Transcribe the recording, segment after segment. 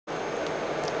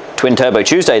Twin Turbo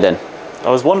Tuesday then.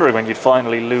 I was wondering when you'd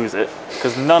finally lose it,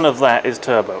 because none of that is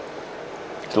turbo.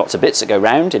 There's lots of bits that go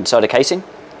round inside a casing.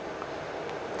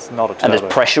 It's not a turbo. And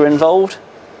there's pressure involved.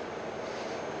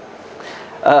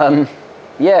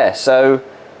 Yeah, so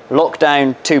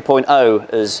Lockdown 2.0,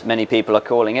 as many people are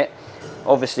calling it,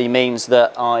 obviously means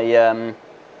that I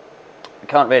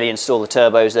can't really install the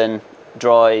turbos, then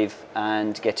drive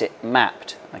and get it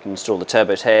mapped. I can install the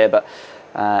turbos here, but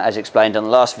as explained on the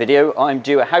last video, I'm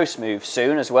due a house move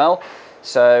soon as well,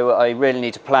 so I really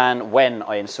need to plan when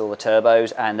I install the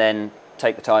turbos and then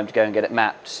take the time to go and get it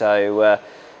mapped. So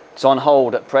it's on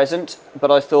hold at present,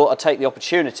 but I thought I'd take the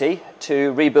opportunity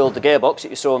to rebuild the gearbox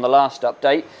that you saw in the last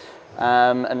update,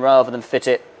 and rather than fit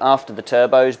it after the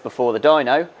turbos before the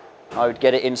dyno, I would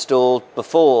get it installed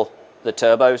before the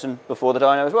turbos and before the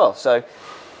dyno as well. So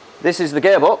this is the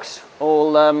gearbox,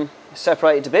 all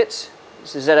separated to bits.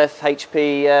 It's a ZF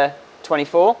HP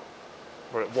 24.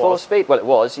 Where it was. 4-speed, well it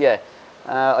was, yeah.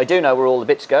 I do know where all the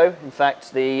bits go. In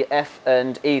fact, the F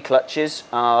and E clutches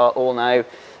are all now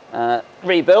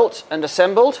rebuilt and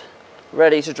assembled,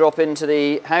 ready to drop into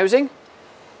the housing.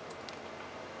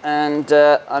 And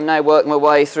I'm now working my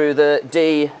way through the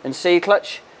D and C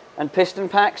clutch and piston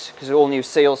packs, because they're all new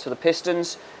seals for the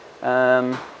pistons.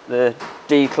 The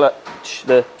D clutch,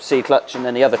 the C clutch, and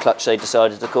then the other clutch they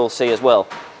decided to call C as well.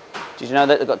 Did you know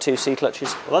that they've got 2 C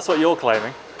clutches? Well, that's what you're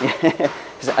claiming.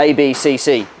 It's A, B, C,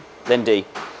 C, then D.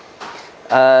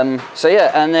 So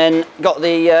yeah, and then got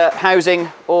the housing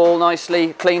all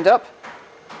nicely cleaned up,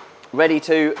 ready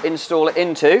to install it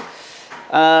into.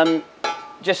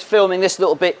 Just filming this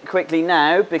little bit quickly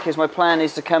now, because my plan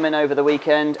is to come in over the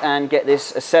weekend and get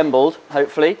this assembled,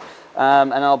 hopefully.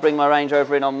 And I'll bring my Range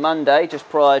Rover in on Monday, just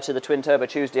prior to the Twin Turbo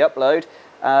Tuesday upload,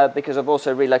 because I've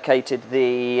also relocated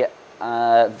the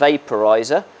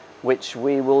vaporizer, which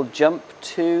we will jump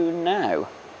to now.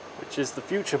 Which is the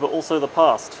future, but also the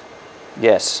past.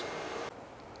 Yes.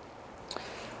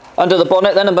 Under the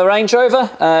bonnet then of my Range Rover,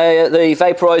 the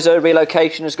vaporizer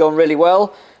relocation has gone really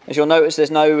well. As you'll notice,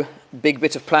 there's no big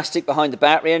bit of plastic behind the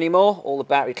battery anymore. All the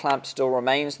battery clamp still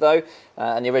remains though,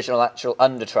 and the original actual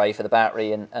under tray for the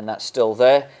battery, and that's still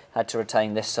there. Had to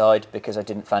retain this side because I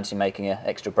didn't fancy making an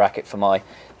extra bracket for my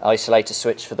isolator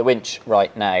switch for the winch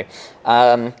right now.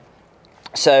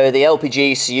 So the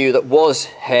LPG ECU that was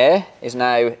here is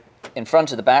now in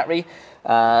front of the battery,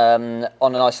 on a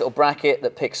nice little bracket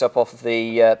that picks up off of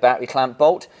the battery clamp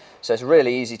bolt. So it's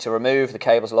really easy to remove. The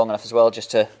cable's long enough as well just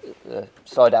to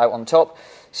slide it out on top.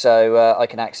 So I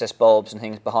can access bulbs and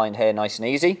things behind here nice and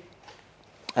easy.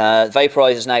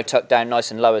 Vaporizer is now tucked down nice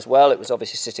and low as well. It was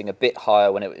obviously sitting a bit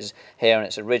higher when it was here in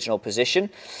its original position.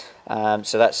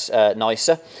 So that's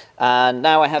nicer. And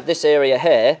now I have this area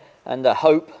here, and the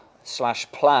hope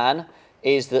 / plan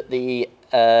is that the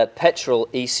petrol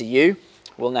ECU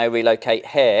will now relocate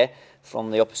here from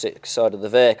the opposite side of the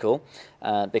vehicle,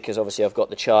 because obviously I've got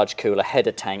the charge cooler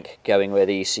header tank going where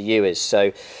the ECU is.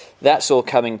 So that's all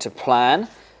coming to plan,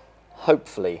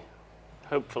 hopefully.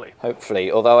 Hopefully,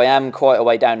 although I am quite a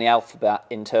way down the alphabet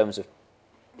in terms of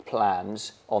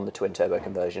plans on the twin turbo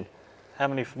conversion. How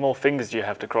many more fingers do you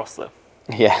have to cross though?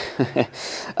 Yeah.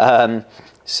 But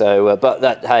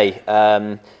that,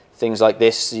 hey, things like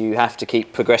this, you have to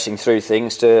keep progressing through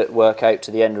things to work out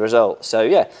to the end result. So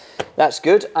yeah, that's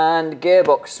good. And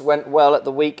gearbox went well at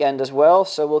the weekend as well,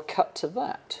 so we'll cut to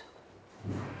that.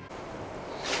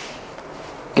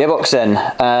 Gearbox then,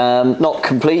 not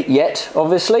complete yet,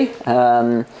 obviously.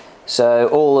 So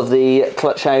all of the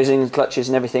clutch housings, clutches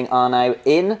and everything are now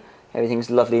in.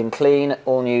 Everything's lovely and clean,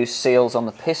 all new seals on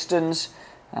the pistons.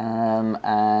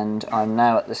 And I'm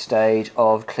now at the stage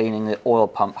of cleaning the oil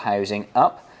pump housing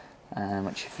up.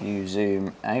 Which if you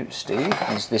zoom out, Steve,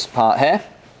 is this part here.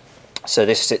 So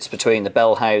this sits between the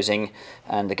bell housing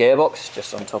and the gearbox,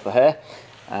 just on top of here,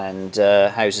 and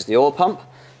houses the oil pump.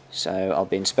 So I'll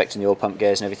be inspecting the oil pump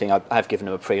gears and everything. I've given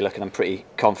them a pre-look and I'm pretty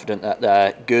confident that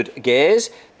they're good gears,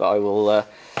 but I will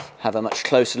have a much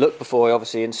closer look before I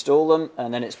obviously install them.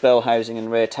 And then it's bell housing and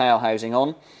rear tail housing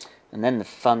on, and then the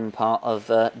fun part of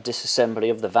disassembly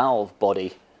of the valve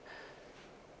body.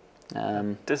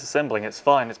 Disassembling it's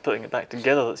fine, it's putting it back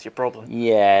together that's your problem.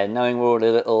 Yeah, knowing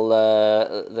where all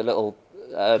the little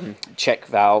check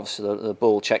valves, the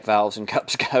ball check valves and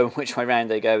cups go, and which way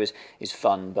round they go is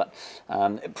fun, but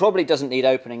it probably doesn't need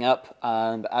opening up.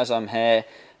 But as I'm here,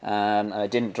 I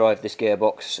didn't drive this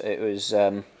gearbox. It was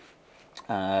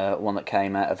one that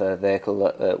came out of a vehicle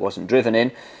that wasn't driven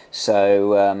in,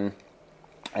 so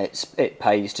it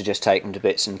pays to just take them to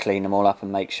bits and clean them all up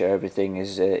and make sure everything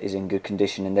is in good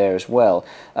condition in there as well.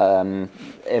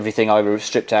 Everything I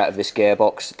stripped out of this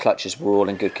gearbox, the clutches were all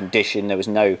in good condition. There was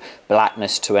no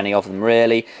blackness to any of them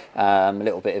really. A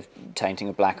little bit of tainting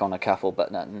of black on a couple,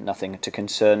 but nothing to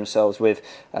concern themselves with.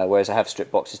 Whereas I have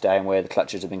stripped boxes down where the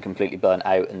clutches have been completely burnt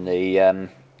out and the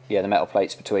metal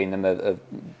plates between them have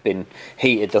been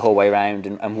heated the whole way around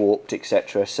and warped,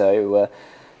 etc. So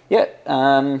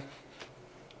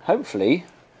hopefully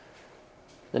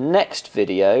the next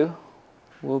video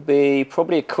will be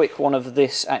probably a quick one of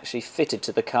this actually fitted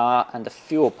to the car and the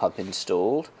fuel pump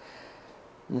installed.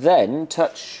 Then,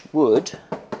 touch wood,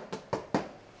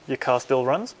 your car still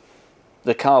runs?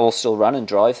 The car will still run and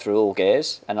drive through all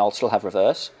gears, and I'll still have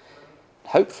reverse.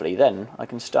 Hopefully then I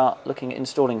can start looking at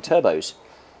installing turbos,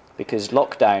 because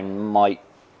lockdown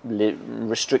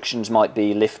restrictions might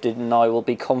be lifted and I will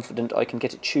be confident I can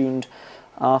get it tuned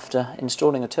after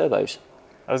installing the turbos.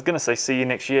 I was going to say see you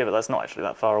next year, but that's not actually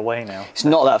that far away now. It's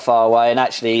not that far away, and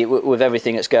actually with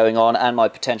everything that's going on and my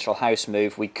potential house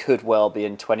move, we could well be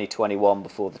in 2021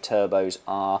 before the turbos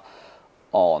are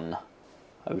on.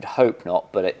 I would hope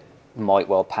not, but it might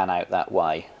well pan out that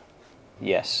way.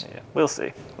 Yes. Yeah, we'll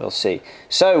see. We'll see.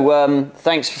 So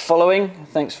thanks for following,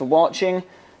 thanks for watching,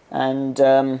 and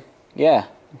yeah,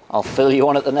 I'll fill you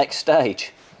on at the next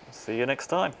stage. See you next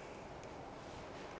time.